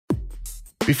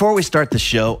Before we start the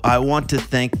show, I want to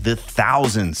thank the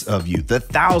thousands of you,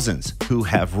 who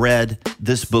have read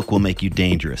This Book Will Make You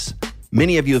Dangerous.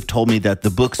 Many of you have told me that the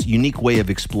book's unique way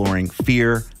of exploring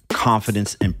fear,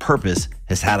 confidence, and purpose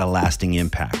has had a lasting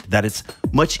impact, that it's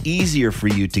much easier for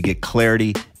you to get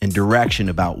clarity and direction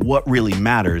about what really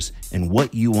matters and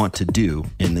what you want to do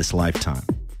in this lifetime.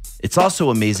 It's also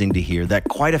amazing to hear that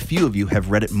quite a few of you have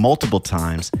read it multiple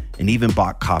times and even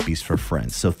bought copies for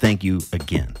friends, so thank you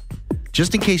again.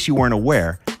 Just in case you weren't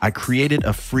aware, I created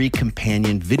a free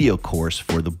companion video course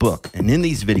for the book. And in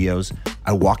these videos,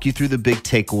 I walk you through the big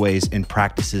takeaways and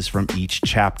practices from each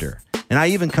chapter. And I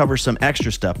even cover some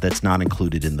extra stuff that's not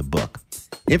included in the book.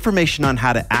 Information on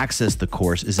how to access the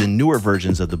course is in newer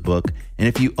versions of the book. And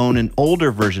if you own an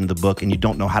older version of the book and you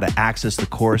don't know how to access the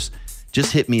course,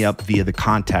 just hit me up via the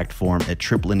contact form at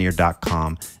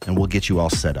tripplanier.com and we'll get you all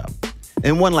set up.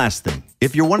 And one last thing,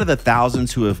 if you're one of the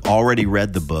thousands who have already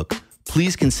read the book,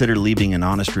 please consider leaving an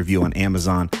honest review on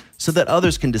Amazon so that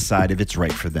others can decide if it's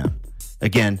right for them.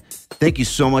 Again, thank you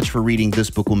so much for reading This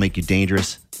Book Will Make You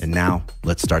Dangerous. And now,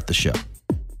 let's start the show.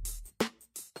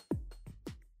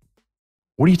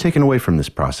 What are you taking away from this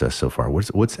process so far?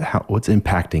 What's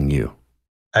impacting you?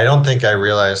 I don't think I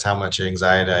realized how much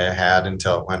anxiety I had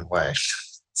until it went away.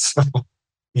 So,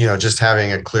 just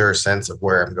having a clearer sense of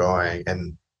where I'm going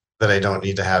and that I don't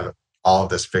need to have all of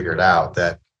this figured out.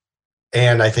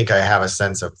 And I think I have a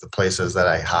sense of the places that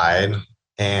I hide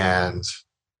and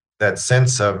that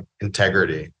sense of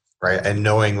integrity, right? And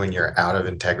knowing when you're out of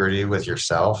integrity with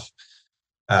yourself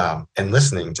and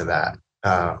listening to that.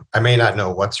 I may not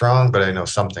know what's wrong, but I know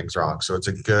something's wrong. So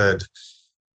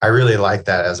I really like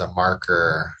that as a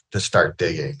marker to start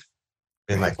digging.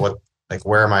 And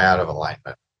where am I out of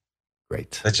alignment?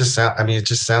 Great. It just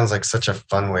sounds like such a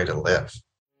fun way to live.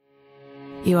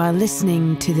 You are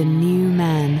listening to The New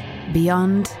Man,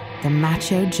 beyond the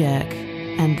macho jerk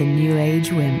and the new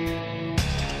age wimp.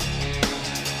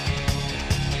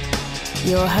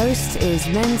 Your host is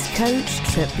men's coach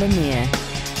Tripp Lanier.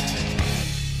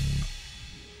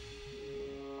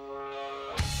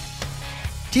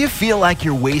 Do you feel like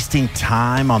you're wasting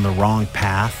time on the wrong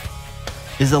path?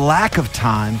 Is a lack of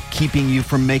time keeping you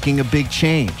from making a big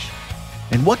change?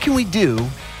 And what can we do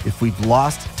if we've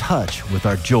lost touch with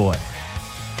our joy?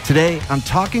 Today, I'm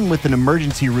talking with an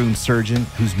emergency room surgeon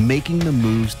who's making the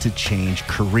moves to change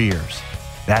careers.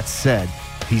 That said,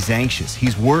 he's anxious,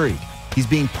 he's worried, he's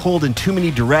being pulled in too many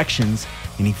directions,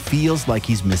 and he feels like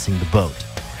he's missing the boat.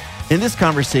 In this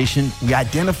conversation, we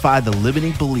identify the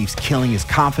limiting beliefs killing his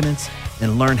confidence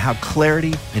and learn how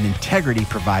clarity and integrity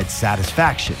provide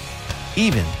satisfaction,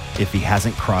 even if he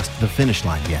hasn't crossed the finish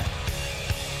line yet.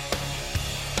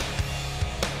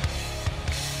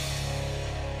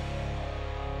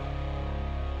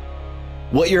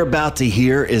 What you're about to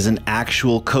hear is an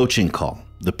actual coaching call.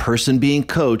 The person being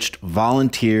coached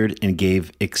volunteered and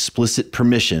gave explicit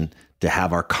permission to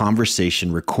have our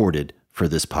conversation recorded for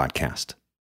this podcast.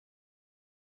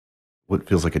 What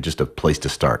feels like just a place to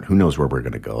start? Who knows where we're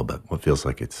going to go, but what feels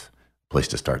like it's a place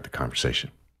to start the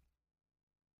conversation?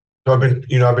 So I've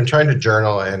been trying to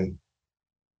journal in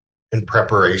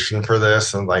preparation for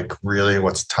this and really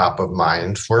what's top of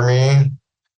mind for me.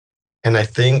 And I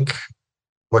think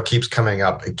what keeps coming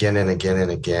up again and again and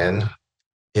again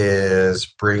is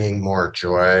bringing more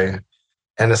joy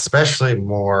and especially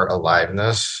more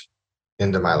aliveness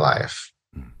into my life.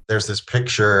 There's this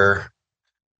picture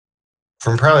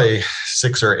from probably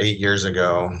 6 or 8 years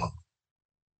ago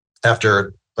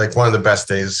after one of the best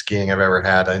days of skiing I've ever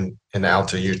had in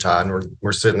Alta, Utah. And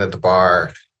we're sitting at the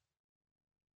bar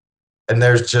and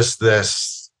there's just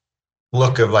this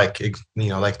look of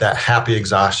that happy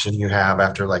exhaustion you have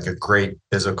after a great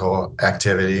physical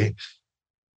activity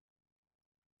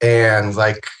and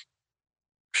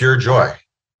pure joy.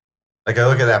 I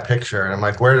look at that picture and I'm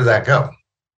like, where did that go?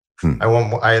 I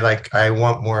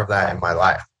want more of that in my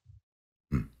life.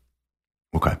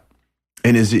 Okay.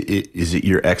 And is it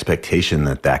your expectation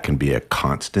that can be a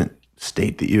constant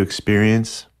state that you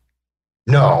experience?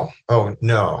 No. Oh,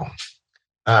 no.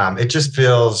 It just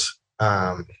feels,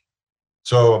 probably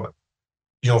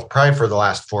for the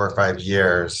last 4 or 5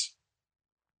 years,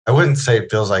 I wouldn't say it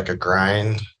feels like a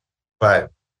grind,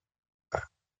 but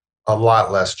a lot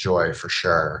less joy for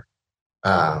sure.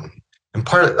 And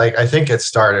part of I think it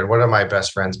started, one of my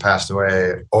best friends passed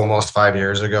away almost 5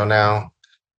 years ago now,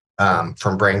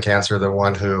 from brain cancer, the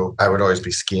one who I would always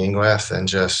be skiing with. And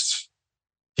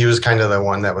he was kind of the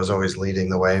one that was always leading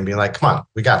the way and being like, come on,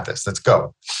 we got this, let's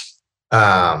go.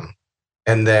 And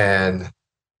then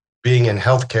being in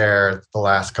healthcare the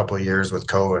last couple of years with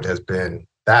COVID has been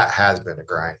a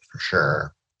grind for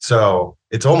sure. So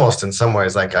it's almost in some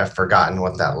ways like I've forgotten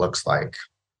what that looks like.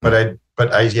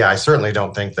 Yeah, I certainly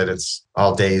don't think that it's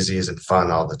all daisies and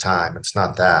fun all the time. It's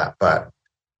not that, but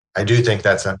I do think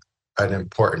that's an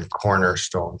important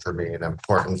cornerstone for me, an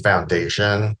important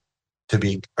foundation to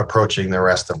be approaching the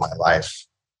rest of my life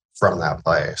from that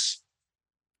place.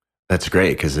 That's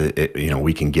great because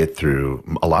we can get through.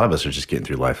 A lot of us are just getting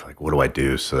through life like, what do I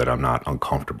do so that I'm not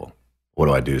uncomfortable? What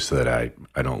do I do so that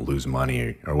I don't lose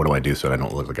money, or what do I do so that I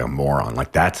don't look like a moron?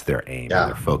 Like that's their aim and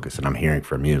their focus. And I'm hearing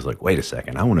from you is like, wait a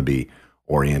second, I want to be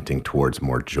orienting towards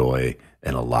more joy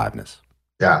and aliveness.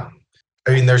 Yeah.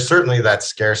 I mean, there's certainly that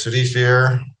scarcity fear.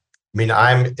 I mean,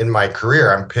 I'm in my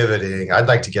career, I'm pivoting. I'd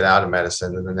like to get out of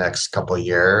medicine in the next couple of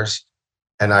years.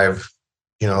 And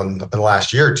in the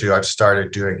last year or two, I've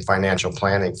started doing financial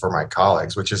planning for my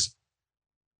colleagues, which is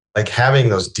like having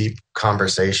those deep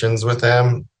conversations with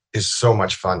them is so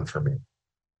much fun for me.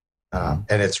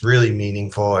 And it's really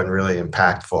meaningful and really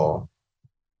impactful.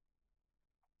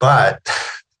 But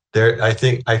I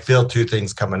think I feel two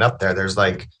things coming up there. There's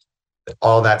like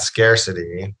all that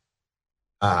scarcity.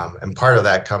 And part of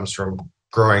that comes from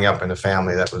growing up in a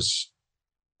family that was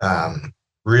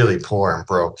really poor and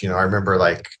broke. I remember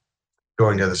like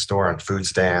going to the store on food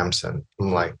stamps, and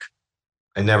I'm like,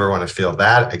 I never want to feel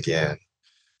that again.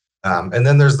 And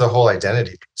then there's the whole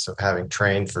identity piece of having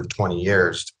trained for 20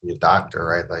 years to be a doctor,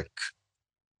 right? Like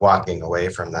walking away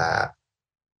from that.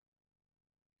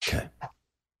 Okay.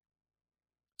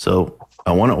 So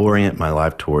I want to orient my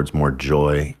life towards more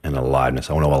joy and aliveness.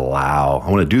 I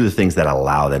want to do the things that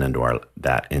allow that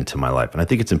into my life. And I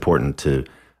think it's important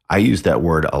I use that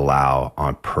word allow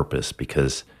on purpose,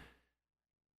 because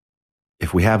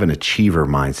if we have an achiever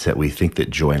mindset, we think that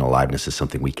joy and aliveness is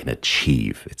something we can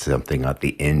achieve. It's something at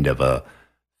the end of a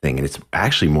thing. And it's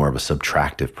actually more of a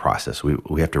subtractive process.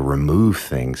 We have to remove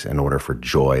things in order for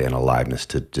joy and aliveness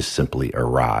to just simply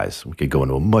arise. We could go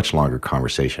into a much longer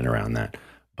conversation around that.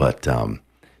 But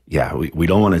we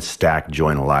don't want to stack joy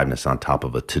and aliveness on top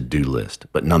of a to-do list.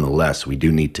 But nonetheless, we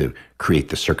do need to create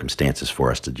the circumstances for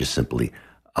us to just simply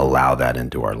allow that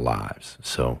into our lives.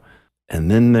 So, and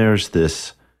then there's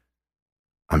this,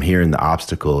 I'm hearing the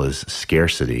obstacle is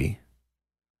scarcity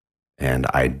and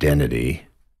identity.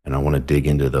 And I want to dig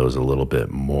into those a little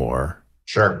bit more.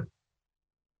 Sure.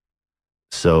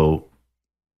 So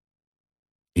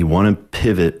you want to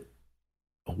pivot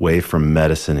away from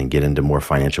medicine and get into more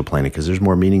financial planning because there's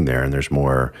more meaning there and there's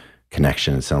more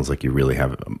connection. It sounds like you really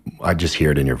have, I just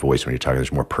hear it in your voice when you're talking,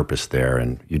 there's more purpose there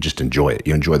and you just enjoy it.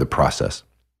 You enjoy the process.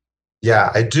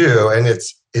 Yeah, I do. And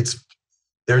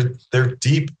they're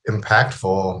deep,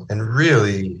 impactful, and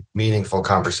really meaningful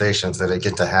conversations that I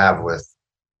get to have with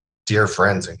dear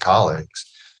friends and colleagues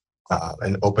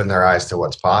and open their eyes to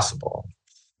what's possible.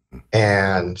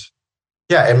 And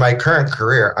in my current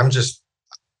career, I'm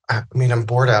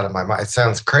bored out of my mind. It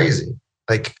sounds crazy,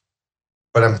 but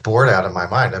I'm bored out of my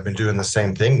mind. I've been doing the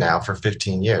same thing now for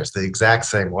 15 years, the exact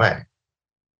same way.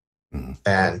 Mm-hmm.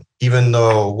 And even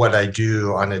though what I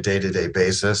do on a day-to-day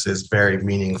basis is very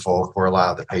meaningful for a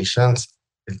lot of the patients,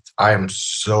 I am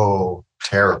so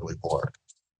terribly bored.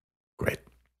 Great.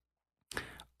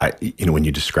 When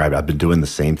you describe it, I've been doing the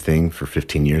same thing for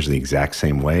 15 years the exact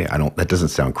same way. That doesn't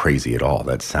sound crazy at all.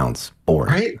 That sounds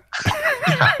boring. Right?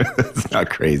 It's not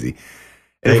crazy.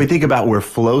 And if we think about where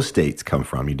flow states come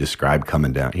from, you described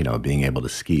coming down, being able to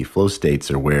ski. Flow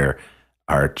states are where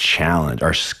our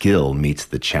skill meets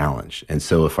the challenge. And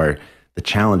so if the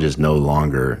challenge is no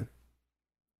longer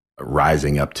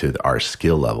rising up to our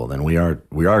skill level, then we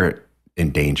are in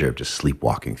danger of just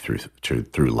sleepwalking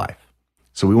through life.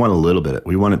 So we want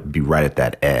to be right at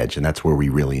that edge, and that's where we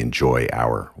really enjoy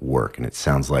our work. And it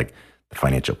sounds like the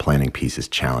financial planning piece is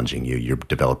challenging you. You're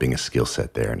developing a skill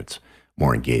set there, and it's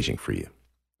more engaging for you.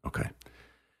 Okay.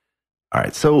 All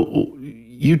right. So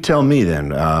you tell me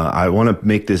then. I want to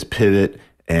make this pivot,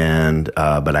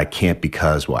 but I can't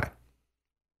because why?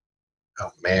 Oh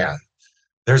man,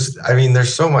 there's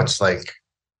so much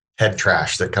head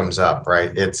trash that comes up,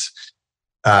 right? It's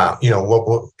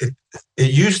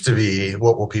it used to be,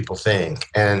 what will people think?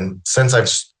 And since I've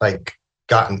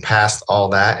gotten past all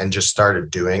that and just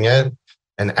started doing it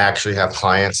and actually have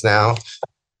clients now,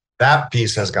 that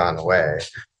piece has gone away.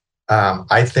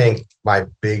 I think my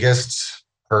biggest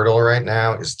hurdle right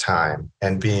now is time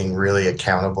and being really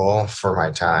accountable for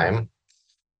my time.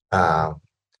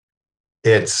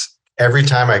 It's every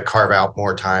time I carve out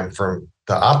more time from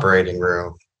the operating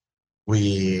room,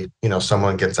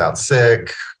 someone gets out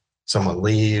sick, someone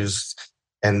leaves,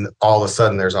 and all of a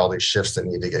sudden there's all these shifts that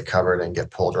need to get covered and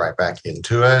get pulled right back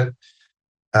into it.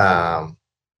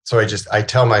 So I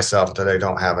tell myself that I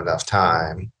don't have enough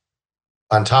time.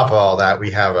 on top of all that, we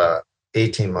have a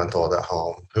 18-month-old at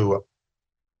home who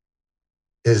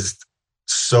is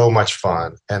so much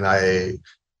fun and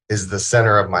is the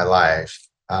center of my life.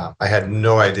 I had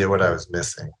no idea what I was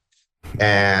missing.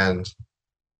 And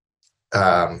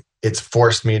it's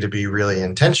forced me to be really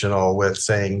intentional with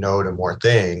saying no to more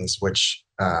things, which,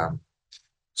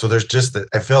 so there's just,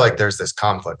 I feel like there's this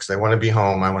conflict because I want to be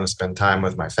home. I want to spend time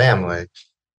with my family.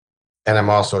 And I'm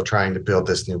also trying to build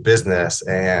this new business.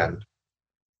 And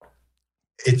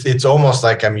it's almost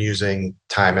like I'm using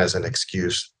time as an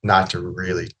excuse not to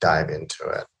really dive into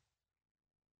it.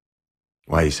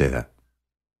 Why do you say that?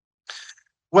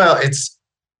 Well, it's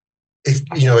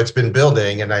been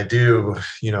building, and I do,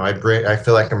 I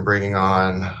feel like I'm bringing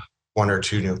on 1 or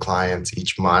 2 new clients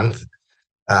each month.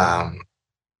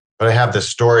 But I have this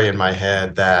story in my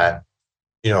head that,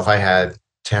 if I had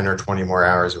 10 or 20 more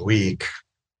hours a week,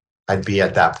 I'd be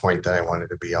at that point that I wanted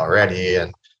to be already.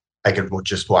 And I could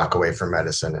just walk away from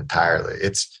medicine entirely.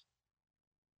 It's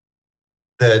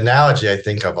the analogy I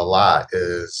think of a lot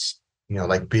is,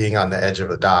 like being on the edge of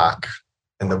a dock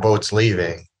and the boat's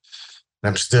leaving. And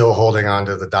I'm still holding on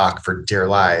to the dock for dear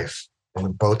life and the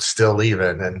boat's still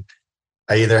leaving. And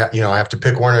I either, I have to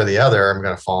pick one or the other, or I'm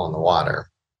going to fall in the water.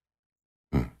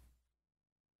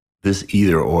 This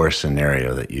either or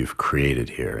scenario that you've created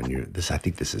here, and I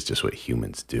think this is just what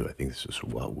humans do. I think this is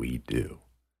what we do,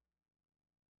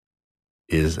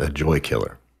 is a joy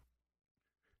killer.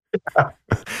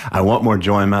 I want more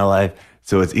joy in my life,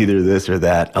 so it's either this or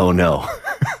that. Oh no,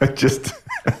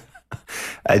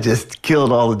 I just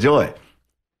killed all the joy.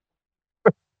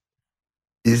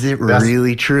 Is it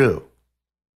really true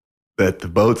that the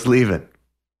boat's leaving?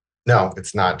 No,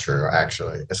 it's not true,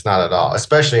 actually. It's not at all,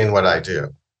 especially in what I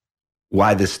do.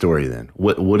 Why this story then?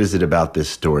 What is it about this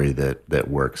story that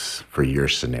works for your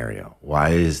scenario? Why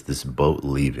is this boat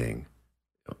leaving?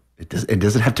 It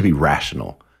doesn't have to be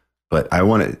rational, but I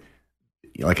want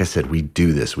to, like I said, we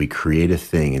do this. We create a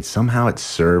thing, and somehow it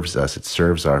serves us. It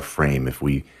serves our frame if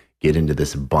we get into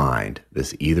this bind,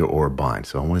 this either or bind.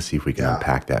 So I want to see if we can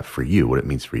unpack that for you, what it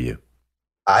means for you.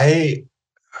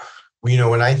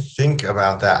 When I think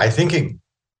about that, I think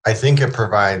it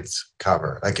provides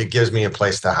cover. Like it gives me a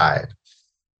place to hide.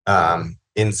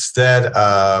 Instead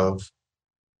of,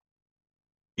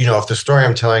 if the story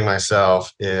I'm telling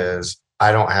myself is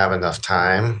I don't have enough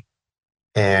time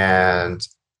and,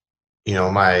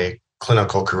 my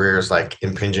clinical career is like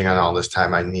impinging on all this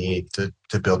time I need to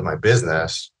build my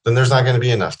business, then there's not going to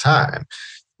be enough time.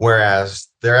 Whereas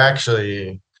I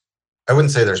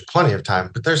wouldn't say there's plenty of time,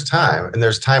 but there's time, and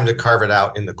there's time to carve it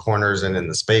out in the corners and in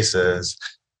the spaces.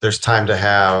 There's time to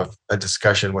have a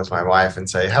discussion with my wife and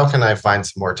say, how can I find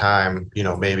some more time?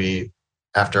 Maybe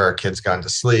after our kid's gone to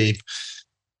sleep.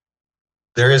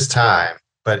 There is time,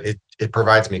 but it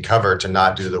provides me cover to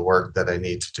not do the work that I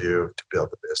need to do to build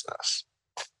the business.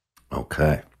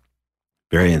 Okay.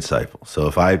 Very insightful. So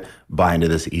if I buy into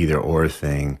this either or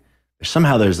thing,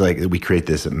 somehow we create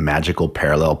this magical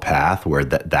parallel path where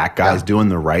that guy's doing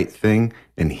the right thing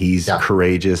and he's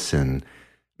courageous and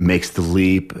makes the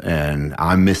leap, and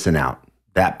I'm missing out.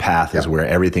 That path is where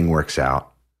everything works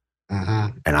out.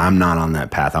 Mm-hmm. And I'm not on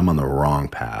that path. I'm on the wrong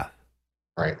path.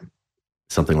 Right.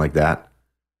 Something like that?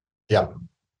 Yeah.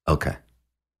 Okay.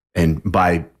 And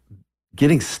by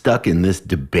getting stuck in this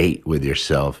debate with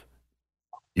yourself,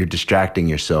 you're distracting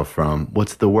yourself from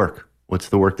what's the work? What's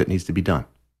the work that needs to be done?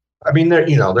 I mean,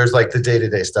 there's like the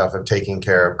day-to-day stuff of taking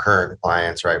care of current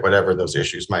clients, right? Whatever those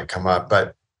issues might come up.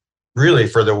 But really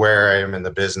for where I am in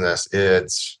the business,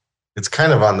 it's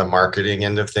kind of on the marketing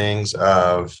end of things,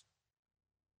 of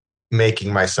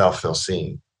making myself feel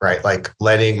seen, right? Like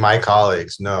letting my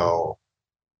colleagues know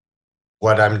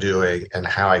what I'm doing and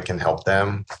how I can help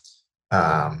them.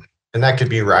 And that could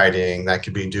be writing, that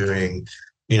could be doing,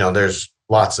 there's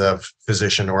lots of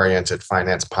physician-oriented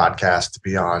finance podcasts to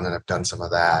be on, and I've done some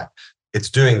of that. It's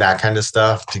doing that kind of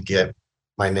stuff to get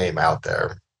my name out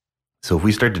there. So if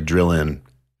we start to drill in,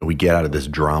 we get out of this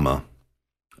drama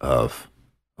of,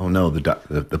 oh no,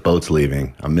 the boat's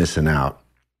leaving, I'm missing out,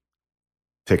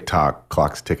 tick-tock,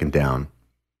 clock's ticking down.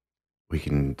 We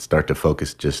can start to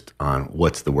focus just on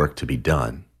what's the work to be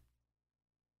done.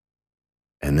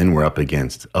 And then we're up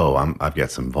against, I've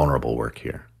got some vulnerable work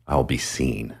here. I'll be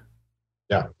seen.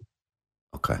 Yeah.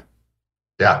 Okay.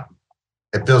 Yeah.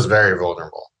 It feels very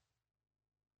vulnerable.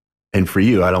 And for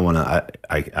you, I don't want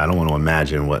to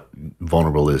imagine what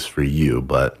vulnerable is for you,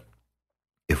 but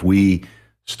if we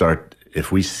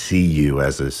see you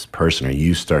as this person, or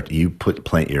you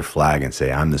plant your flag and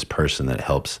say, I'm this person that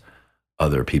helps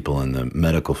other people in the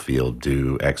medical field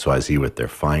do XYZ with their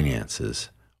finances,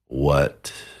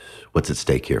 what's at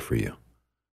stake here for you?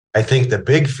 I think the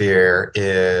big fear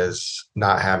is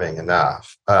not having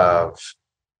enough, of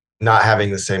not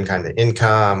having the same kind of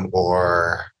income,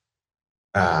 or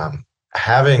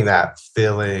having that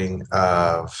feeling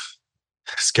of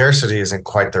scarcity isn't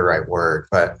quite the right word,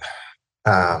 but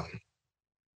um,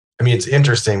 I mean, it's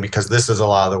interesting because this is a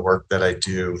lot of the work that I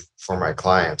do for my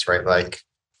clients, right? Like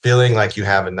feeling like you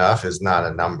have enough is not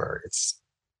a number.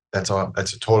 That's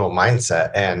a total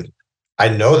mindset. And I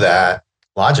know that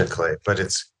logically, but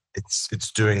it's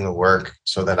doing the work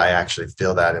so that I actually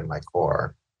feel that in my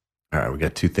core. All right, we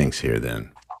got two things here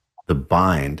then. The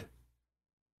bind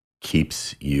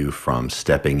keeps you from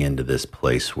stepping into this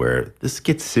place where this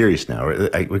gets serious now.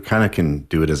 We kind of can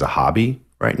do it as a hobby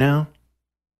right now.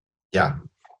 Yeah.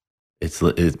 It's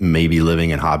maybe living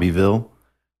in Hobbyville,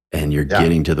 and you're Yeah.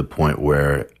 getting to the point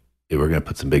where we're going to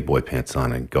put some big boy pants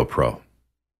on and go pro.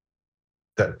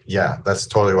 That's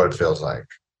totally what it feels like.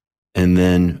 And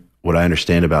then what I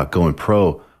understand about going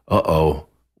pro,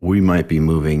 we might be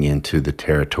moving into the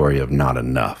territory of not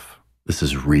enough. This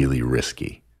is really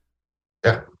risky.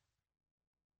 Yeah.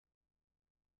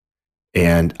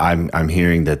 And I'm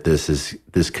hearing that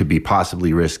this could be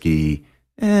possibly risky.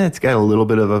 It's got a little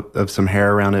bit of some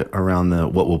hair around it, around the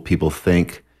what will people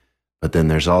think. But then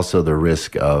there's also the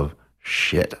risk of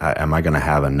shit. Am I going to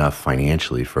have enough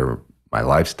financially for my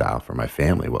lifestyle, for my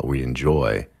family, what we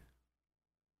enjoy?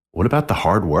 What about the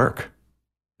hard work?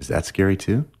 Is that scary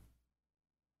too?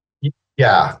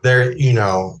 Yeah.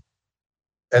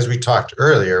 As we talked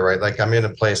earlier, right? Like I'm in a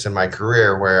place in my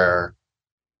career where,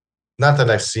 not that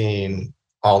I've seen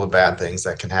all the bad things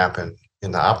that can happen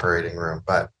in the operating room,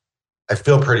 but I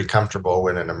feel pretty comfortable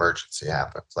when an emergency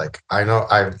happens. Like I know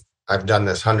I've done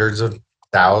this hundreds of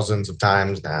thousands of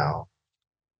times now.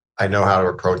 I know how to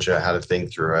approach it, how to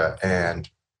think through it. And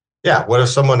yeah, what if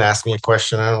someone asks me a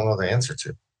question I don't know the answer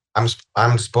to?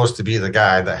 I'm supposed to be the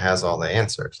guy that has all the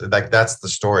answers. Like that's the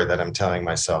story that I'm telling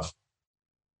myself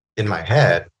in my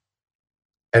head.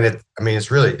 And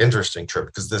it's really interesting, Tripp,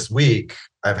 because this week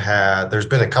there's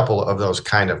been a couple of those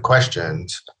kind of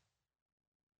questions.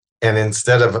 And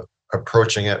instead of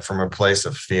approaching it from a place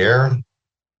of fear,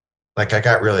 like I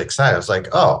got really excited. I was like,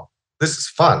 oh, this is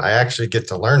fun. I actually get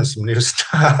to learn some new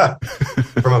stuff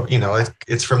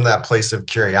it's from that place of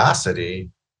curiosity,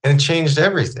 and it changed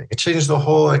everything. It changed the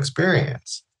whole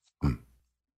experience. All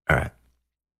right.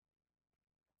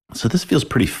 So this feels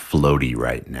pretty floaty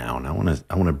right now, and I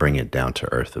want to bring it down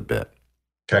to earth a bit.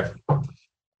 Okay.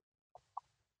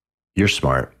 You're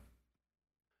smart.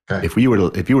 Okay. If you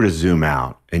were to zoom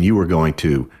out and you were going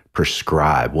to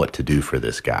prescribe what to do for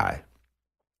this guy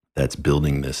that's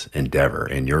building this endeavor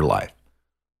in your life,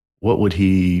 what would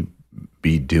he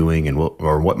be doing, and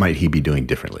what might he be doing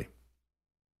differently?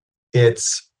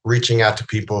 It's reaching out to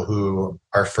people who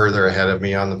are further ahead of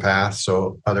me on the path.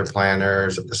 So other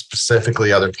planners,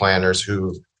 specifically other planners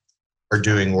who are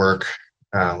doing work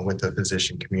with the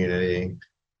physician community.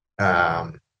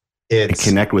 And It's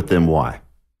connect with them. Why?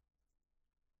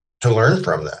 to learn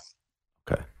from them.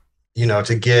 Okay.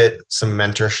 To get some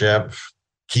mentorship,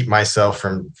 keep myself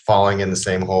from falling in the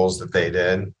same holes that they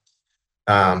did.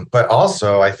 But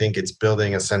also, I think it's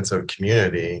building a sense of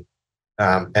community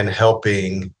and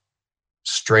helping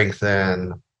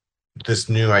strengthen this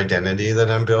new identity that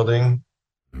I'm building.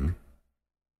 Mm-hmm.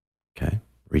 Okay.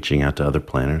 Reaching out to other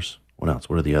planners. What else?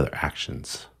 What are the other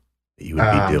actions that you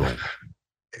would be doing?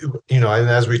 And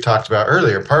as we talked about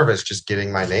earlier, part of it's just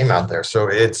getting my name out there. So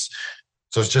it's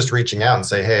just reaching out and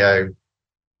say, hey,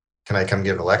 can I come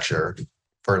give a lecture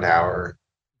for an hour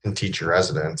and teach your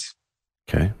residents?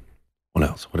 Okay. What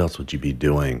else? What else would you be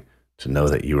doing to know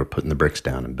that you were putting the bricks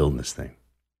down and building this thing?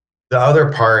 The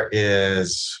other part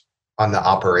is on the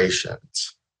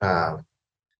operations.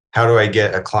 How do I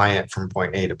get a client from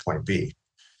point A to point B?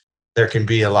 There can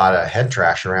be a lot of head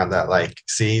trash around that. Like,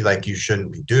 see, like you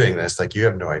shouldn't be doing this. Like you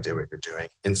have no idea what you're doing.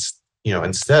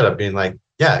 Instead of being like,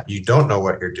 yeah, you don't know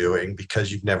what you're doing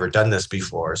because you've never done this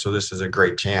before. So this is a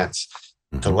great chance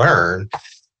to learn.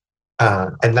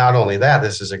 And not only that,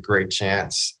 this is a great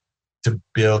chance to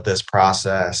build this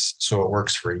process so it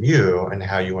works for you and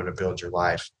how you want to build your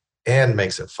life and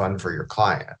makes it fun for your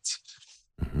clients.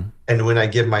 Mm-hmm. And when I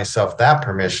give myself that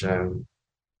permission,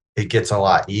 it gets a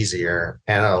lot easier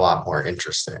and a lot more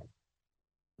interesting.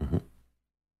 Mm-hmm.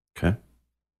 Okay.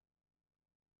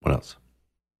 What else?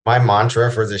 My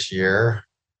mantra for this year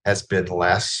has been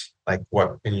less. Like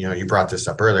you brought this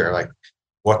up earlier, like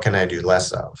what can I do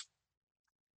less of?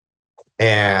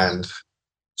 And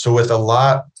so with a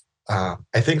lot,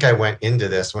 I think I went into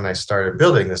this when I started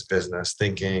building this business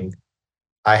thinking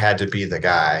I had to be the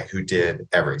guy who did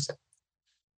everything.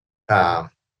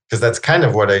 Because because that's kind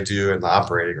of what I do in the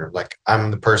operating room. Like I'm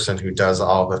the person who does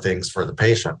all the things for the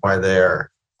patient while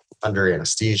they're under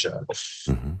anesthesia.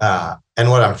 And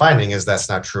what I'm finding is that's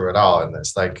not true at all in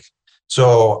this. Like,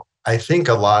 so I think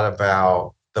a lot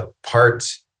about the part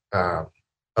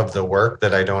of the work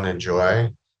that I don't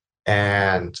enjoy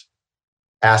and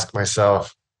ask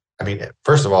myself, I mean,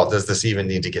 first of all, does this even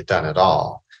need to get done at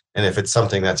all? And if it's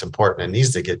something that's important and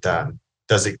needs to get done,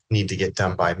 does it need to get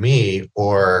done by me,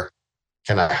 or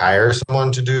can I hire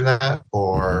someone to do that,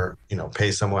 or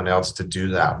pay someone else to do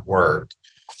that work?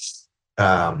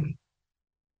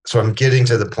 So I'm getting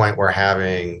to the point where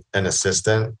having an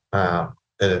assistant, like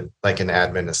an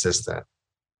admin assistant,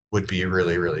 would be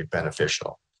really, really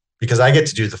beneficial, because I get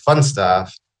to do the fun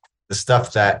stuff, the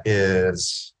stuff that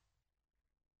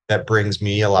brings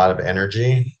me a lot of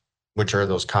energy, which are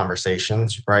those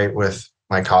conversations, right, with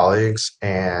my colleagues,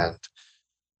 and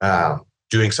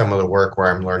doing some of the work where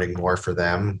I'm learning more for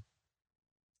them.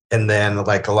 And then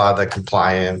like a lot of the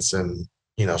compliance and,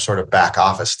 sort of back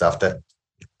office stuff that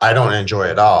I don't enjoy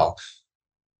at all,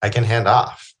 I can hand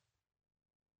off.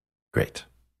 Great.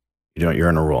 You're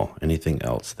on a roll. Anything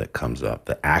else that comes up,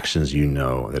 the actions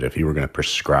that if you were going to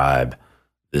prescribe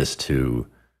this to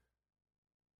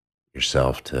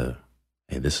yourself to,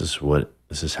 hey, this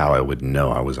is how I would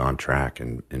know I was on track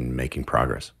and making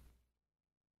progress.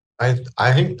 I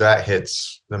think that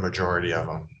hits the majority of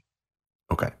them.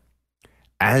 Okay.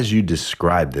 As you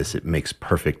describe this, it makes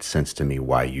perfect sense to me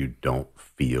why you don't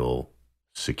feel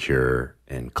secure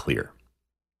and clear.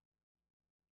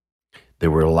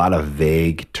 There were a lot of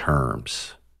vague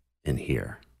terms in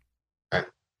here. Right.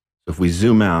 So if we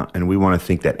zoom out and we want to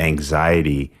think that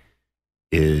anxiety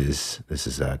this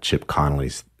is Chip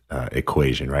Connolly's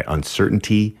equation, right?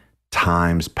 Uncertainty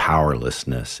times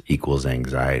powerlessness equals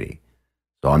anxiety.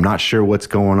 So I'm not sure what's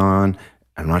going on.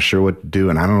 I'm not sure what to do.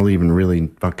 And I don't even really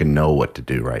fucking know what to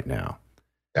do right now.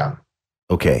 Yeah.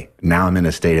 Okay, now I'm in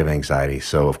a state of anxiety.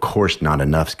 So of course not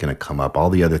enough's going to come up. All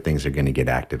the other things are going to get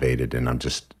activated, and I'm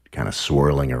just kind of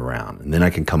swirling around. And then I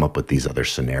can come up with these other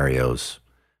scenarios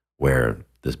where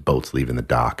this boat's leaving the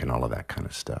dock and all of that kind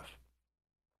of stuff.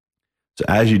 So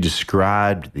as you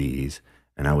described these,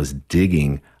 and I was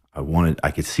digging,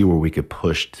 I could see where we could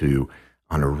push to,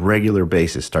 on a regular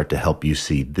basis, start to help you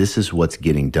see this is what's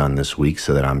getting done this week,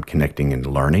 so that I'm connecting and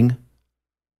learning,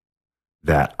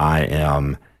 that I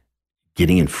am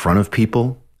getting in front of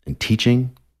people and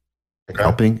teaching,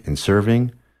 helping and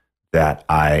serving, that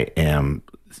I am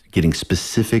getting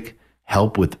specific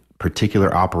help with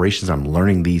particular operations. I'm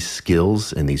learning these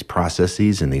skills and these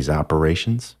processes and these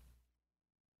operations,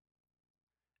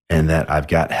 and that I've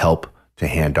got help to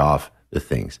hand off the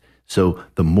things. So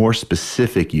the more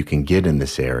specific you can get in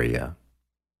this area,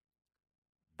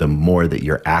 the more that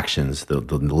your actions, the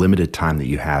limited time that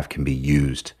you have, can be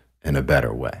used in a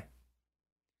better way.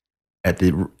 And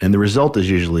the result is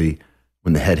usually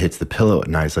when the head hits the pillow at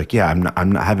night, it's like, yeah,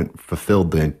 I haven't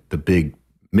fulfilled the big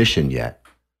mission yet,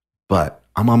 but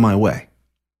I'm on my way.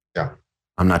 Yeah.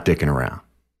 I'm not dicking around.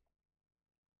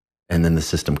 And then the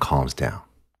system calms down.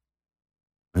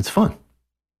 It's fun.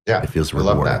 Yeah. It feels rewarding.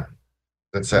 I love that.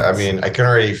 I mean, I can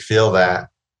already feel that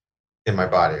in my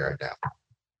body right now.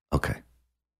 Okay,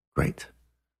 great.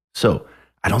 So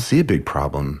I don't see a big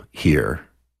problem here,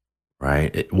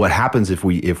 right? What happens if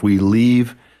we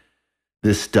leave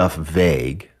this stuff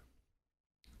vague,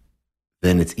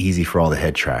 then it's easy for all the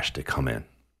head trash to come in.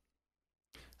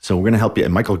 So we're going to help you.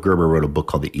 And Michael Gerber wrote a book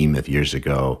called The E-Myth years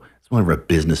ago. It's more of a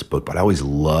business book, but I always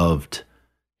loved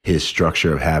his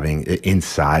structure of having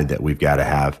inside that we've got to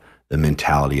have the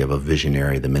mentality of a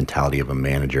visionary, the mentality of a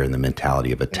manager, and the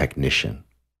mentality of a technician.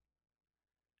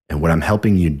 And what I'm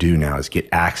helping you do now is get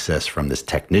access from this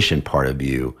technician part of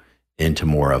you into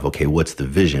more of, okay, what's the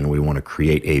vision? We want to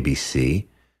create ABC.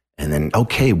 And then,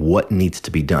 okay, what needs to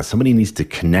be done? Somebody needs to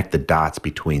connect the dots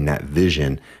between that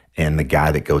vision and the guy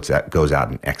that goes out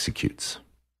and executes.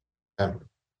 Yeah.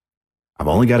 I've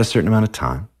only got a certain amount of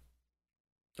time,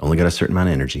 only got a certain amount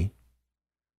of energy.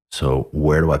 So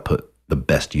where do I put the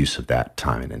best use of that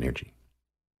time and energy?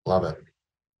 Love it.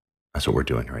 That's what we're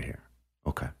doing right here.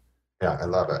 Okay. Yeah, I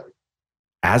love it.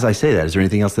 As I say that, is there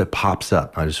anything else that pops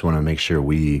up? I just want to make sure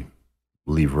we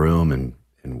leave room and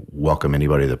welcome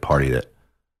anybody to the party that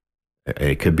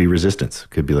it could be resistance. It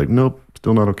could be like, nope,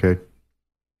 still not okay.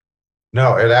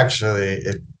 No, it actually,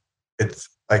 it's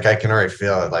like I can already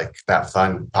feel it, like that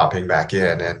fun popping back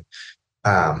in.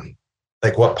 And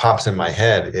like what pops in my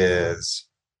head is,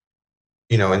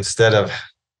 instead of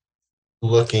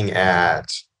looking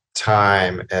at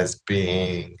time as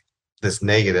being this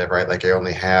negative, right? Like I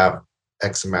only have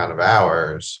X amount of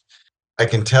hours. I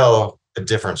can tell a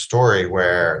different story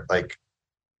where like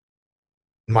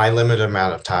my limited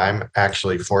amount of time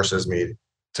actually forces me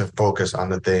to focus on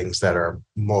the things that are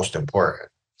most important.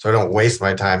 So I don't waste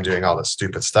my time doing all the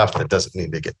stupid stuff that doesn't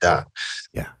need to get done.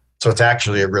 Yeah. So it's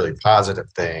actually a really positive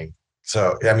thing.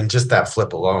 So, I mean, just that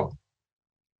flip alone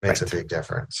makes a big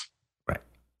difference. Right.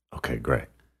 Okay, great.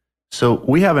 So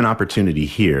we have an opportunity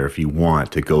here, if you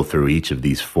want, to go through each of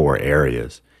these 4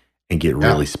 areas and get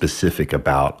really specific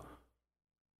about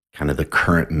kind of the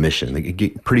current mission. They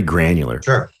get pretty granular.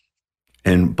 Sure.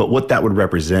 But what that would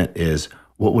represent is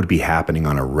what would be happening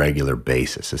on a regular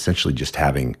basis, essentially just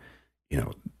having,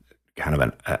 kind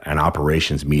of an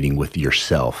operations meeting with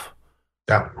yourself.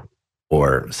 Yeah.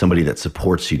 Or somebody that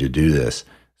supports you to do this,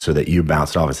 so that you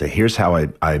bounce off and say, here's how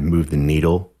I move the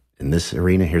needle in this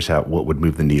arena. Here's what would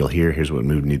move the needle here. Here's what would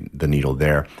move the needle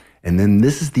there. And then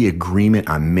this is the agreement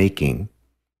I'm making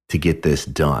to get this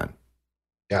done.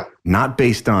 Yeah. Not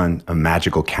based on a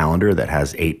magical calendar that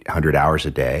has 800 hours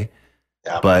a day,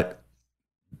 but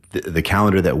the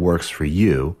calendar that works for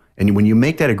you. And when you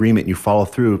make that agreement and you follow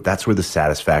through, that's where the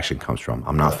satisfaction comes from.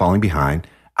 I'm not falling behind.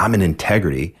 I'm in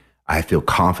integrity. I feel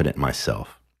confident in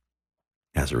myself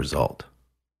as a result.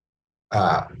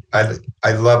 I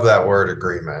love that word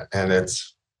agreement. And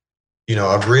it's,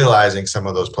 of realizing some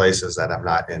of those places that I'm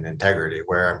not in integrity,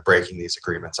 where I'm breaking these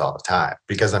agreements all the time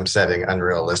because I'm setting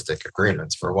unrealistic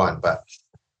agreements for one. But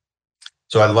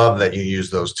so I love that you use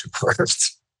those 2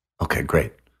 words. Okay,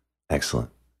 great. Excellent.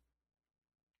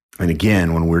 And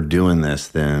again, when we're doing this,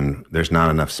 then there's not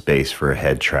enough space for a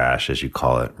head trash, as you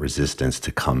call it, resistance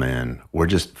to come in. We're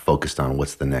just focused on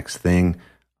what's the next thing.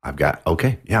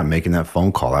 I'm making that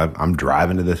phone call. I'm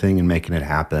driving to the thing and making it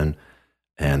happen.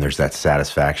 And there's that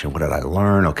satisfaction. What did I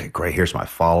learn? Okay, great. Here's my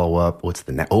follow-up. What's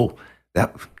the next? Oh,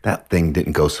 that thing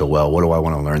didn't go so well. What do I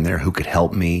want to learn there? Who could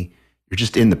help me? You're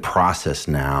just in the process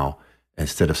now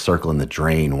instead of circling the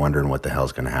drain, wondering what the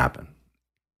hell's going to happen.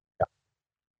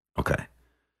 Okay.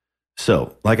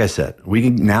 So, like I said, we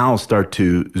can now start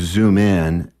to zoom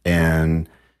in and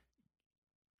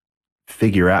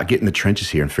get in the trenches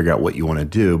here and figure out what you want to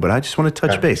do. But I just want to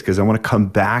touch base because I want to come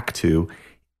back to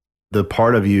the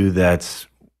part of you that's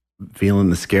feeling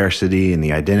the scarcity and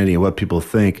the identity and what people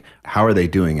think. How are they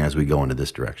doing as we go into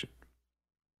this direction?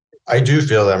 I do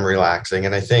feel them relaxing.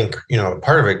 And I think,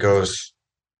 part of it goes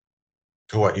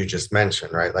to what you just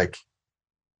mentioned, right? Like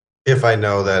if I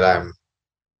know that I'm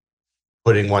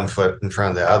putting one foot in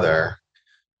front of the other,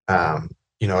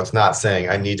 it's not saying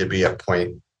I need to be at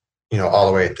point, all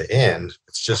the way at the end.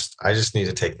 It's just, I just need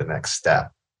to take the next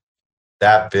step.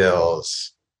 That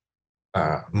feels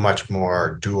much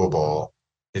more doable.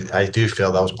 I do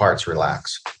feel those parts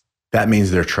relax. That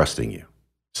means they're trusting you.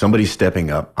 Somebody's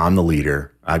stepping up. I'm the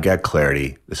leader. I've got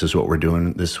clarity. This is what we're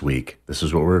doing this week. This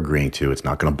is what we're agreeing to. It's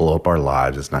not going to blow up our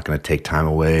lives. It's not going to take time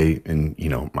away and,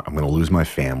 I'm going to lose my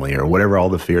family or whatever all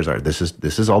the fears are. This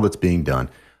is all that's being done.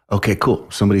 Okay, cool.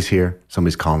 Somebody's here.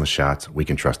 Somebody's calling the shots. We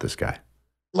can trust this guy.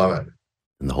 Love it.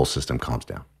 And the whole system calms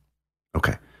down.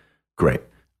 Okay, great.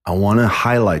 I want to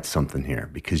highlight something here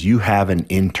because you have an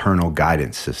internal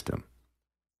guidance system.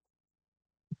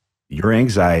 Your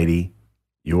anxiety,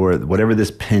 whatever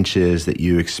this pinch is that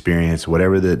you experience,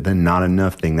 whatever the not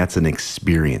enough thing, that's an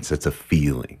experience. That's a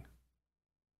feeling.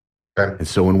 Okay. And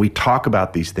so when we talk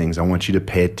about these things, I want you to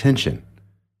pay attention.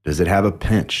 Does it have a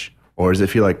pinch? Or does it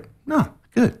feel like, no,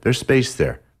 good, there's space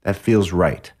there. That feels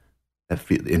right.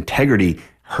 Integrity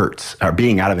hurts. Or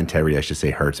being out of integrity, I should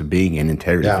say, hurts. And being in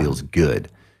integrity feels good.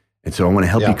 And so I want to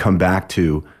help you come back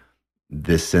to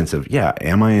this sense of,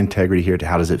 am I in integrity here?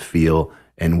 How does it feel?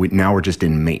 And now we're just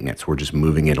in maintenance. We're just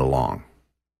moving it along.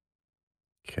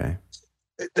 Okay.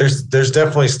 There's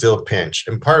definitely still a pinch.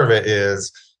 And part of it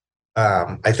is,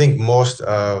 I think most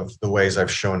of the ways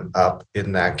I've shown up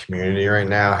in that community right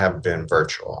now have been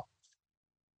virtual.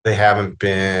 They haven't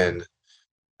been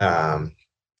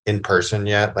in person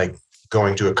yet, like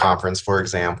going to a conference, for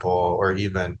example, or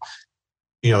even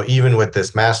with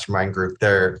this mastermind group,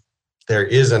 there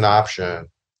is an option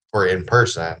for in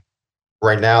person.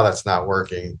 Right now, that's not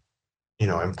working,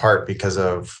 in part because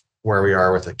of where we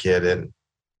are with a kid and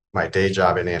my day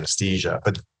job in anesthesia.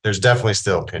 But there's definitely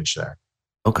still a pinch there.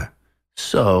 Okay.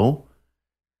 So,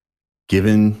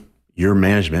 given your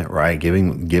management, right,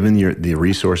 given the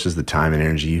resources, the time and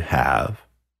energy you have,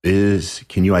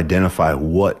 can you identify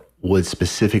what would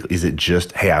specifically, is it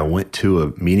just, hey, I went to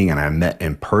a meeting and I met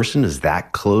in person? Does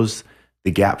that close the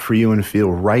gap for you and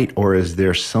feel right? Or is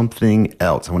there something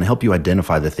else? I want to help you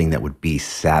identify the thing that would be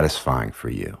satisfying for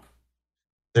you.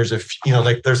 There's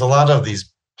there's a lot of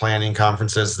these planning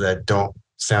conferences that don't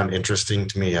sound interesting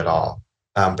to me at all.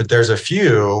 But there's a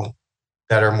few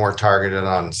that are more targeted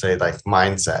on, say, like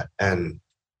mindset and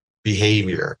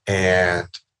behavior and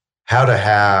how to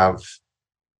have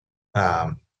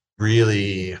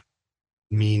really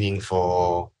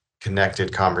meaningful,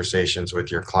 connected conversations with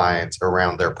your clients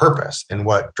around their purpose and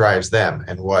what drives them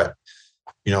and what,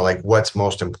 like what's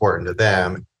most important to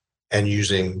them, and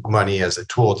using money as a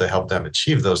tool to help them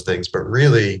achieve those things. But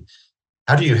really,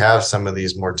 how do you have some of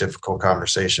these more difficult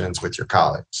conversations with your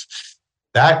colleagues?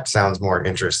 That sounds more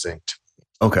interesting to me.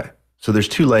 Okay. So there's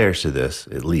two layers to this,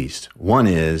 at least. One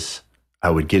is I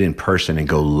would get in person and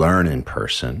go learn in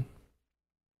person.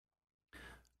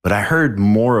 But I heard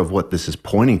more of what this is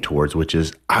pointing towards, which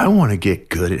is I want to get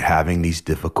good at having these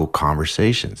difficult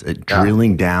conversations, at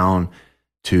drilling down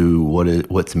to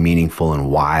what's meaningful and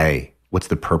why, what's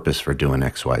the purpose for doing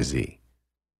X, Y, Z.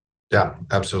 Yeah,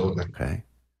 absolutely. Okay.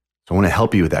 So I want to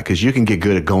help you with that, because you can get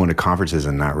good at going to conferences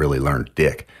and not really learn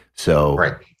dick. So,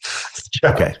 right.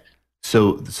 Okay.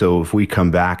 So if we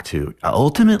come back to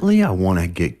ultimately, I want to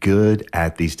get good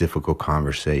at these difficult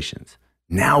conversations.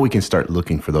 Now we can start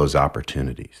looking for those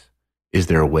opportunities. Is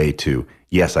there a way to,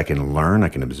 yes, I can learn, I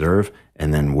can observe,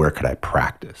 and then where could I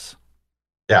practice?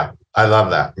 Yeah, I love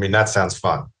that. I mean, that sounds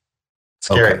fun.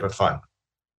 Scary, but fun.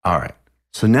 All right.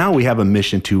 So now we have a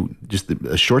mission to, just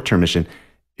a short-term mission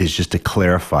is just to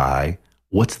clarify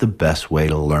what's the best way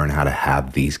to learn how to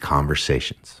have these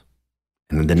conversations.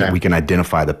 And then we can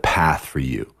identify the path for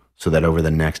you so that over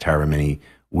the next however many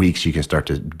weeks, you can start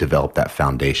to develop that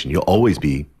foundation. You'll always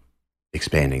be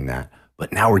expanding that.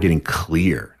 But now we're getting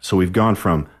clear. So we've gone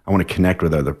from, I want to connect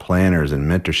with other planners and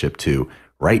mentorship to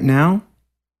right now,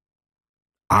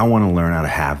 I want to learn how to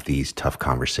have these tough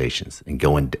conversations and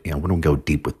go in, I want to go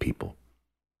deep with people.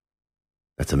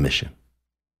 That's a mission.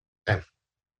 Okay.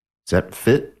 Does that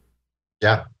fit?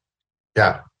 Yeah.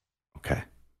 Yeah. Okay.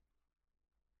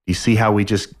 You see how we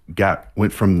just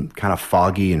went from kind of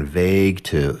foggy and vague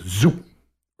to zoop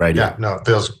right in? Yeah, no,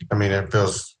 it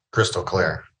feels crystal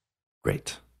clear.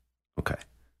 Great. Okay.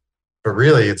 But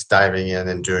really, it's diving in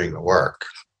and doing the work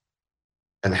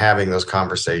and having those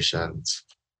conversations,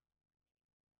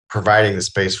 providing the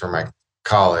space for my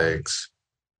colleagues,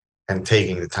 and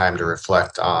taking the time to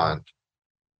reflect on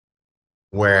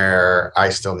where I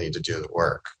still need to do the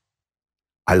work.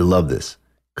 I love this,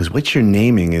 because what you're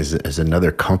naming is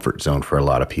another comfort zone for a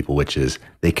lot of people, which is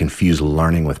they confuse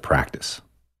learning with practice.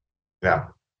 Yeah.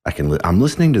 I'm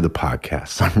listening to the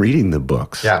podcasts. I'm reading the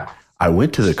books. Yeah. I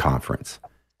went to the conference.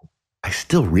 I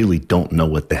still really don't know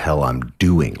what the hell I'm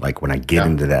doing. Like when I get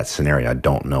into that scenario, I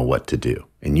don't know what to do.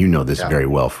 And you know this very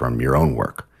well from your own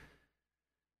work.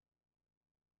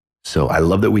 So I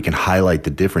love that we can highlight the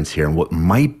difference here. And what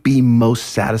might be most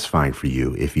satisfying for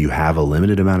you if you have a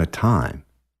limited amount of time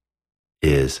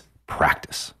is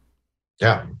practice.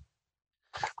 Yeah.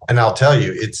 And I'll tell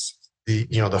you, it's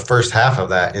the first half of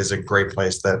that is a great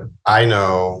place that I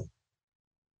know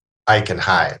I can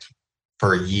hide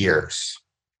for years.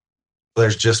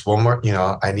 There's just one more,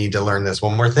 I need to learn this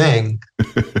one more thing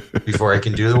before I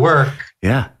can do the work.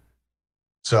 Yeah.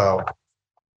 So,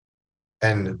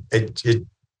 and it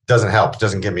doesn't help. It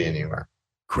doesn't get me anywhere.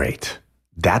 Great.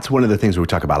 That's one of the things we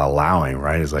talk about allowing,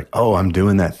 right? Is like, oh, I'm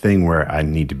doing that thing where I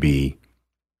need to be,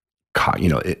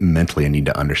 mentally I need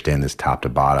to understand this top to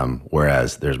bottom.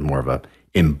 Whereas there's more of a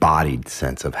embodied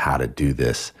sense of how to do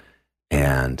this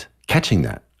and catching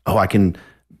that. Oh, I can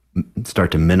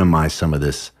start to minimize some of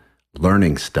this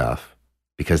learning stuff,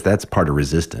 because that's part of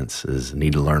resistance is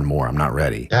need to learn more. I'm not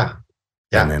ready. Yeah.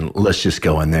 Yeah. And then let's just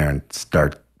go in there and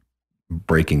start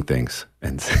breaking things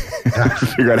and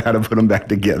figure out how to put them back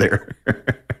together.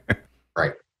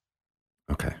 Right.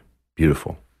 Okay.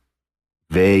 Beautiful.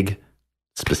 Vague,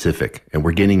 specific. And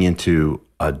we're getting into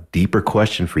a deeper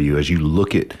question for you as you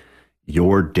look at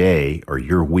your day or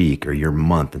your week or your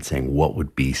month and saying, what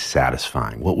would be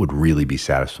satisfying? What would really be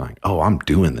satisfying? Oh, I'm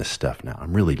doing this stuff now.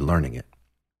 I'm really learning it.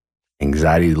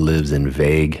 Anxiety lives in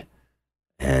vague,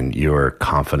 and your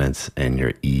confidence and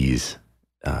your ease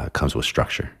comes with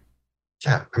structure.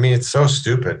 Yeah. I mean, it's so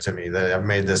stupid to me that I've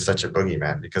made this such a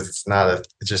boogeyman, because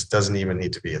it just doesn't even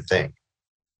need to be a thing.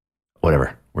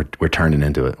 Whatever. We're turning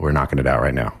into it. We're knocking it out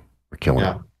right now. We're killing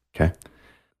it. Okay.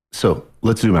 So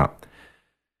let's zoom out.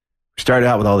 We started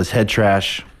out with all this head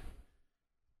trash,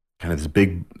 kind of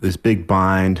this big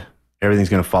bind. Everything's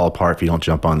going to fall apart if you don't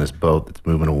jump on this boat that's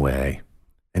moving away.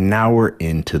 And now we're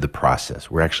into the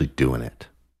process. We're actually doing it.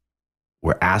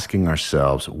 We're asking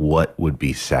ourselves what would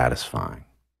be satisfying.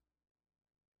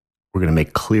 We're going to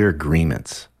make clear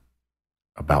agreements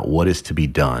about what is to be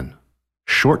done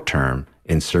short term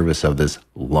in service of this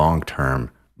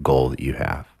long-term goal that you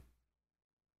have.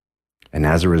 And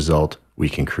as a result, we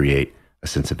can create a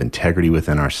sense of integrity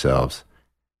within ourselves,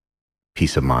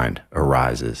 peace of mind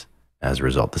arises as a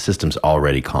result. The system's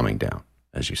already calming down,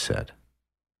 as you said.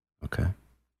 Okay.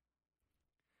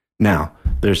 Now,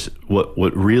 there's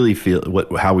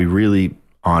how we really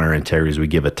honor integrity is we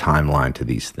give a timeline to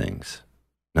these things.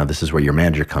 Now, this is where your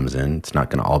manager comes in. It's not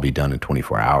going to all be done in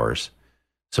 24 hours.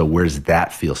 So where does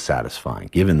that feel satisfying?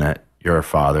 Given that you're a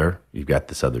father, you've got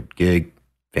this other gig,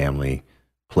 family,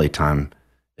 playtime,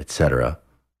 etc.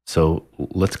 So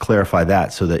let's clarify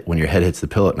that so that when your head hits the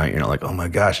pillow at night, you're not like, oh my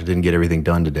gosh, I didn't get everything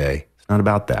done today. It's not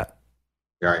about that.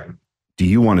 Right. Do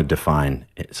you want to define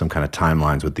some kind of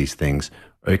timelines with these things?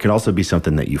 Or it can also be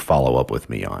something that you follow up with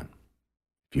me on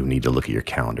if you need to look at your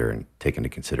calendar and take into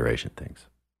consideration things.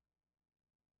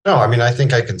 No, I mean, I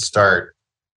think I can start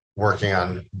working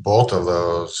on both of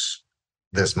those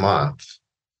this month,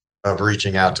 of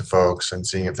reaching out to folks and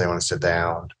seeing if they want to sit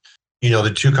down.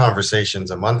 The 2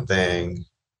 conversations a month thing,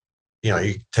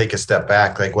 you take a step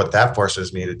back, like what that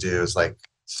forces me to do is like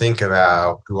think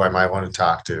about who I might want to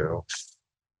talk to,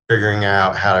 figuring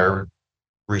out how to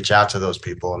reach out to those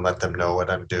people and let them know what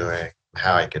I'm doing,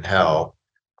 how I can help.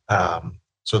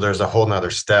 So there's a whole nother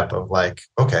step of like,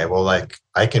 okay, well, like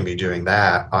I can be doing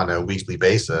that on a weekly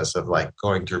basis of like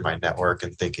going through my network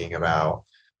and thinking about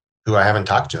who I haven't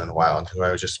talked to in a while and who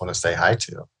I just want to say hi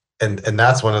to. And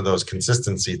that's one of those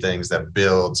consistency things that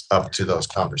builds up to those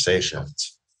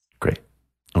conversations. Great.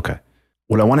 Okay.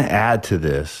 What I want to add to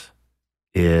this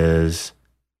is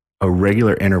a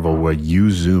regular interval where you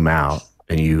zoom out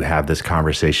and you have this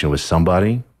conversation with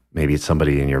somebody. Maybe it's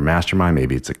somebody in your mastermind,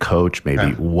 maybe it's a coach,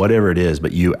 maybe whatever it is,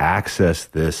 but you access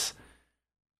this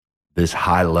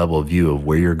high level view of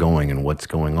where you're going and what's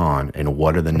going on and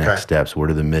what are the next steps, what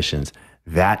are the missions.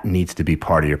 That needs to be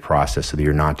part of your process so that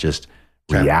you're not just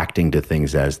reacting to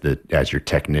things as your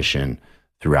technician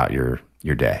throughout your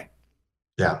day.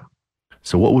 Yeah.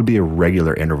 So what would be a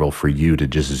regular interval for you to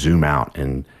just zoom out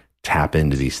and tap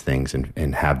into these things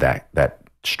and have that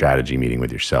strategy meeting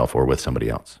with yourself or with somebody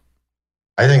else?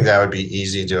 I think that would be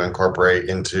easy to incorporate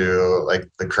into like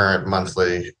the current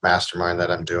monthly mastermind that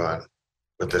I'm doing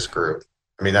with this group.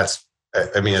 I mean,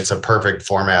 it's a perfect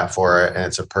format for it, and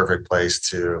it's a perfect place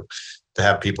to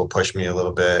have people push me a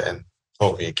little bit and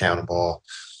hold me accountable.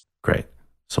 Great.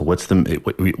 So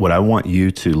what I want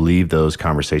you to leave those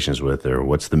conversations with, or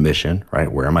what's the mission,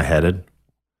 right? Where am I headed?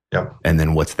 Yep. And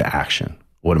then what's the action?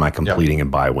 What am I completing and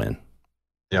by when?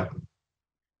 Yep.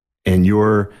 And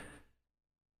your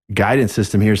guidance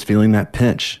system here is feeling that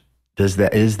pinch. Is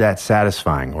that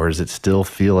satisfying, or does it still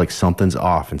feel like something's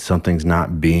off and something's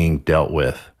not being dealt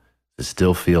with? Does it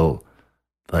still feel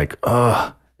like,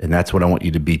 and that's what I want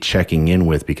you to be checking in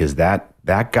with, because that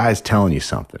guy's telling you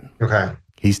something. Okay.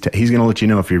 He's going to let you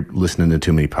know if you're listening to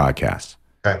too many podcasts.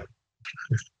 Okay.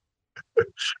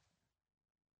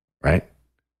 Right?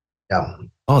 Yeah.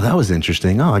 Oh, that was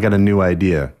interesting. Oh, I got a new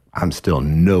idea. I'm still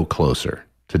no closer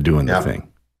to doing the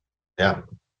thing. Yeah.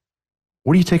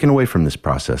 What are you taking away from this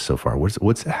process so far? What's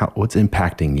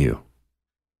impacting you?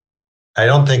 I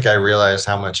don't think I realized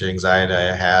how much anxiety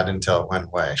I had until it went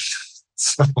away.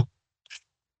 So,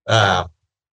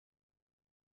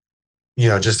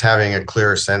 just having a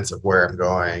clearer sense of where I'm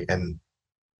going and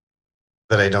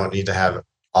that I don't need to have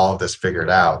all of this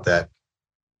figured out.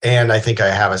 And I think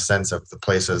I have a sense of the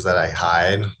places that I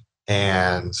hide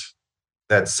and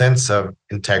that sense of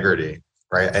integrity,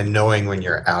 right? And knowing when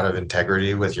you're out of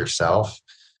integrity with yourself,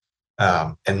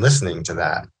 and listening to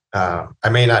that. I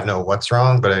may not know what's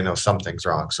wrong, but I know something's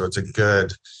wrong. So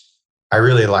I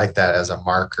really like that as a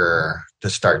marker to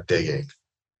start digging.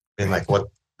 Being like,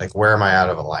 where am I out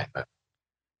of alignment?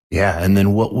 Yeah. And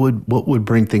then what would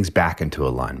bring things back into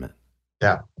alignment?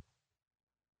 Yeah.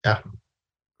 Yeah.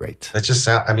 Great. It just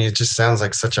sounds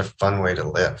like such a fun way to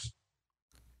live.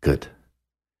 Good.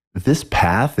 This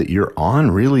path that you're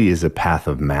on really is a path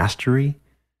of mastery.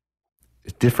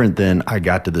 It's different than I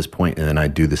got to this point and then I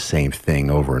do the same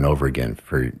thing over and over again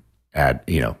for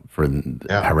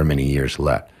however many years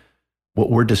left. What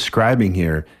we're describing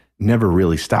here never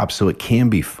really stops. So it can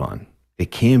be fun. It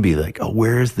can be like,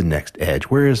 where is the next edge?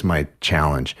 Where is my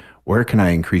challenge? Where can I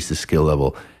increase the skill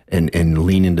level and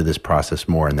lean into this process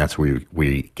more? And that's where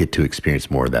we get to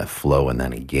experience more of that flow and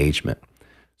that engagement.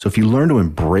 So if you learn to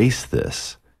embrace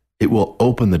this, it will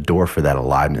open the door for that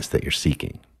aliveness that you're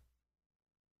seeking.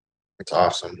 It's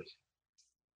awesome.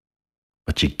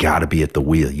 But you got to be at the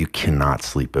wheel. You cannot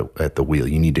sleep at the wheel.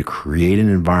 You need to create an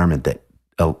environment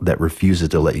that refuses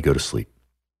to let you go to sleep.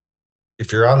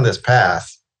 If you're on this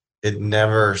path, it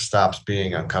never stops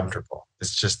being uncomfortable.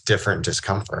 It's just different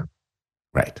discomfort.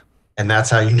 Right. And that's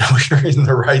how you know you're in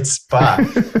the right spot.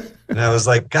 And I was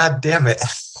like, God damn it.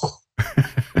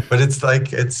 But it's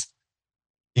like,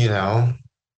 you know,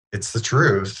 it's the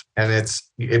truth. And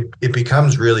it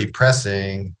becomes really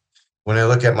pressing when I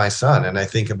look at my son and I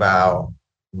think about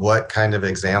what kind of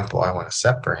example I want to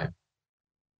set for him.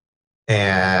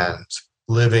 And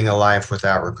living a life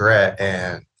without regret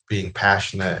and being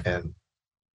passionate and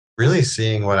really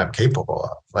seeing what I'm capable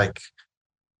of. Like,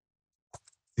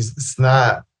 it's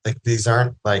not like, these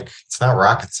aren't like, it's not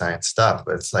rocket science stuff,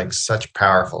 but it's like such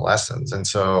powerful lessons. And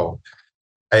so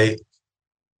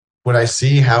when I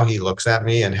see how he looks at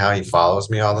me and how he follows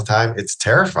me all the time, it's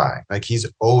terrifying. Like, he's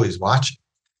always watching.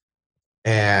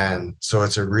 And so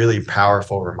it's a really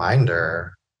powerful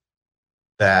reminder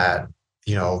that,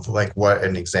 you know, like what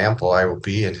an example I will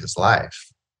be in his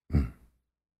life.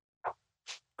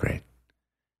 Great.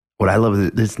 What I love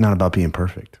is it's not about being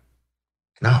perfect.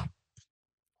 No.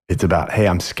 It's about, hey,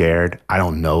 I'm scared. I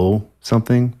don't know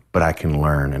something, but I can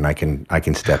learn and I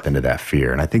can step into that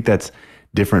fear. And I think that's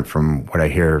different from what I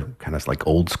hear kind of like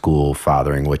old school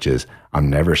fathering, which is I'm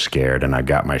never scared and I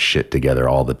got my shit together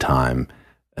all the time.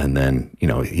 And then, you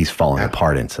know, he's falling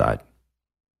apart inside,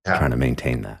 trying to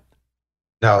maintain that.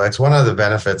 No, it's one of the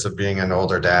benefits of being an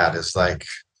older dad is like,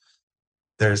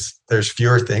 there's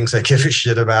fewer things I give a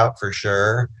shit about for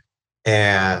sure.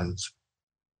 And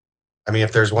I mean,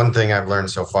 if there's one thing I've learned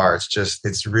so far,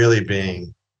 it's really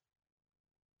being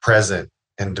present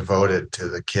and devoted to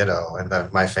the kiddo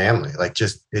and my family. Like,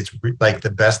 like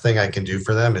the best thing I can do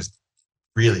for them is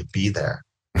really be there,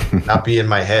 not be in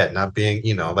my head, not being,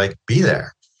 you know, like be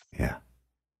there. Yeah.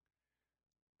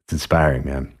 It's inspiring,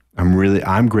 man.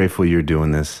 I'm grateful you're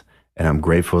doing this, and I'm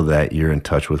grateful that you're in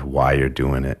touch with why you're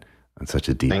doing it on such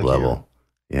a deep level.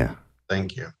 Yeah.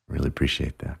 Thank you. Really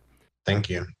appreciate that. Thank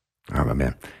you. All right, my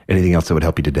man. Anything else that would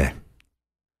help you today?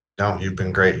 No, you've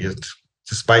been great.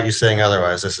 Despite you saying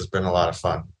otherwise, this has been a lot of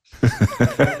fun.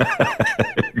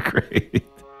 Great.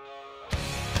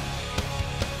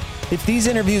 If these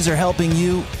interviews are helping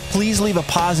you, please leave a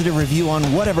positive review on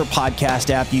whatever podcast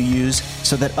app you use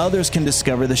so that others can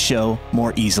discover the show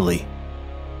more easily.